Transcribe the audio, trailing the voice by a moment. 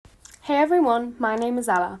Hey everyone, my name is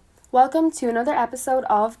Ella. Welcome to another episode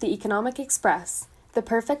of The Economic Express, the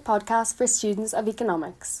perfect podcast for students of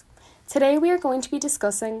economics. Today we are going to be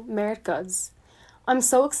discussing merit goods. I'm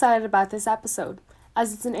so excited about this episode,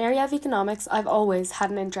 as it's an area of economics I've always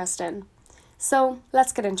had an interest in. So,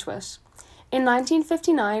 let's get into it. In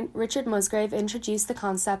 1959, Richard Musgrave introduced the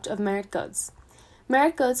concept of merit goods.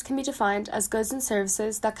 Merit goods can be defined as goods and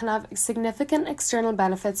services that can have significant external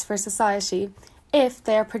benefits for society if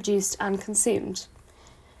they are produced and consumed.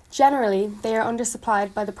 Generally, they are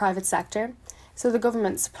undersupplied by the private sector, so the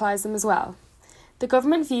government supplies them as well. The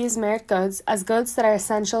government views merit goods as goods that are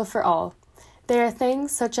essential for all. They are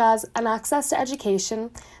things such as an access to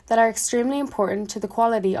education that are extremely important to the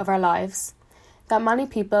quality of our lives, that many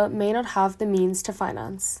people may not have the means to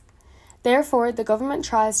finance. Therefore, the government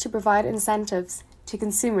tries to provide incentives to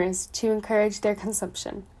consumers to encourage their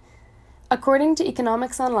consumption. According to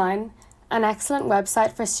Economics Online, an excellent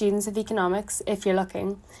website for students of economics if you're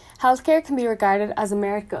looking, healthcare can be regarded as a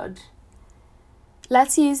merit good.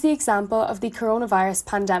 Let's use the example of the coronavirus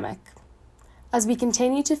pandemic, as we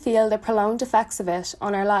continue to feel the prolonged effects of it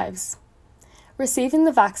on our lives. Receiving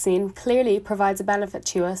the vaccine clearly provides a benefit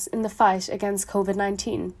to us in the fight against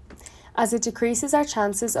COVID-19, as it decreases our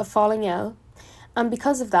chances of falling ill, and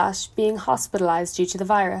because of that, being hospitalised due to the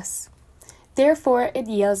virus. Therefore, it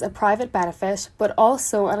yields a private benefit, but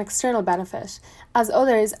also an external benefit, as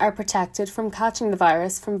others are protected from catching the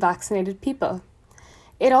virus from vaccinated people.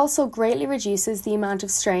 It also greatly reduces the amount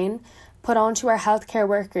of strain put onto our healthcare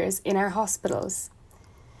workers in our hospitals.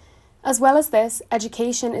 As well as this,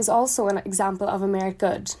 education is also an example of a merit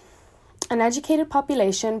good. An educated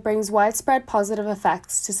population brings widespread positive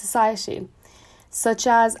effects to society, such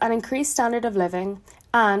as an increased standard of living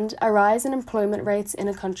and a rise in employment rates in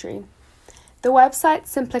a country. The website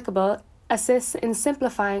Simplicable assists in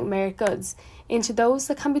simplifying merit goods into those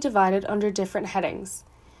that can be divided under different headings.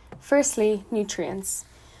 Firstly, nutrients.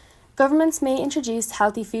 Governments may introduce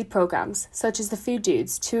healthy food programs, such as the Food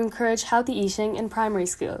Dudes, to encourage healthy eating in primary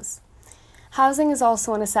schools. Housing is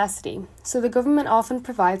also a necessity, so the government often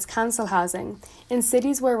provides council housing in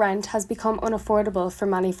cities where rent has become unaffordable for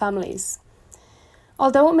many families.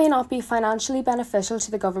 Although it may not be financially beneficial to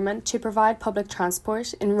the government to provide public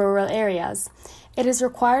transport in rural areas, it is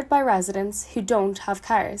required by residents who don't have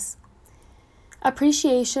cars.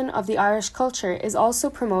 Appreciation of the Irish culture is also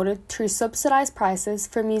promoted through subsidised prices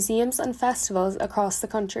for museums and festivals across the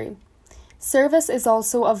country. Service is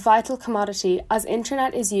also a vital commodity as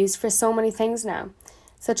internet is used for so many things now,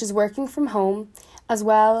 such as working from home, as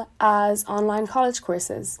well as online college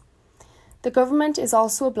courses. The government is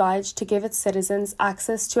also obliged to give its citizens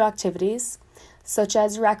access to activities, such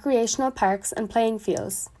as recreational parks and playing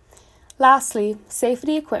fields. Lastly,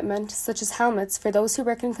 safety equipment, such as helmets for those who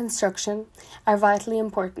work in construction, are vitally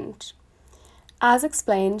important. As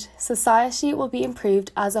explained, society will be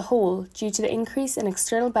improved as a whole due to the increase in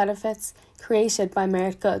external benefits created by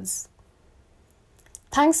merit goods.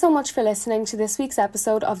 Thanks so much for listening to this week's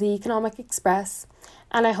episode of the Economic Express,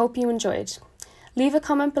 and I hope you enjoyed. Leave a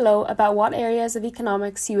comment below about what areas of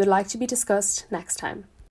economics you would like to be discussed next time.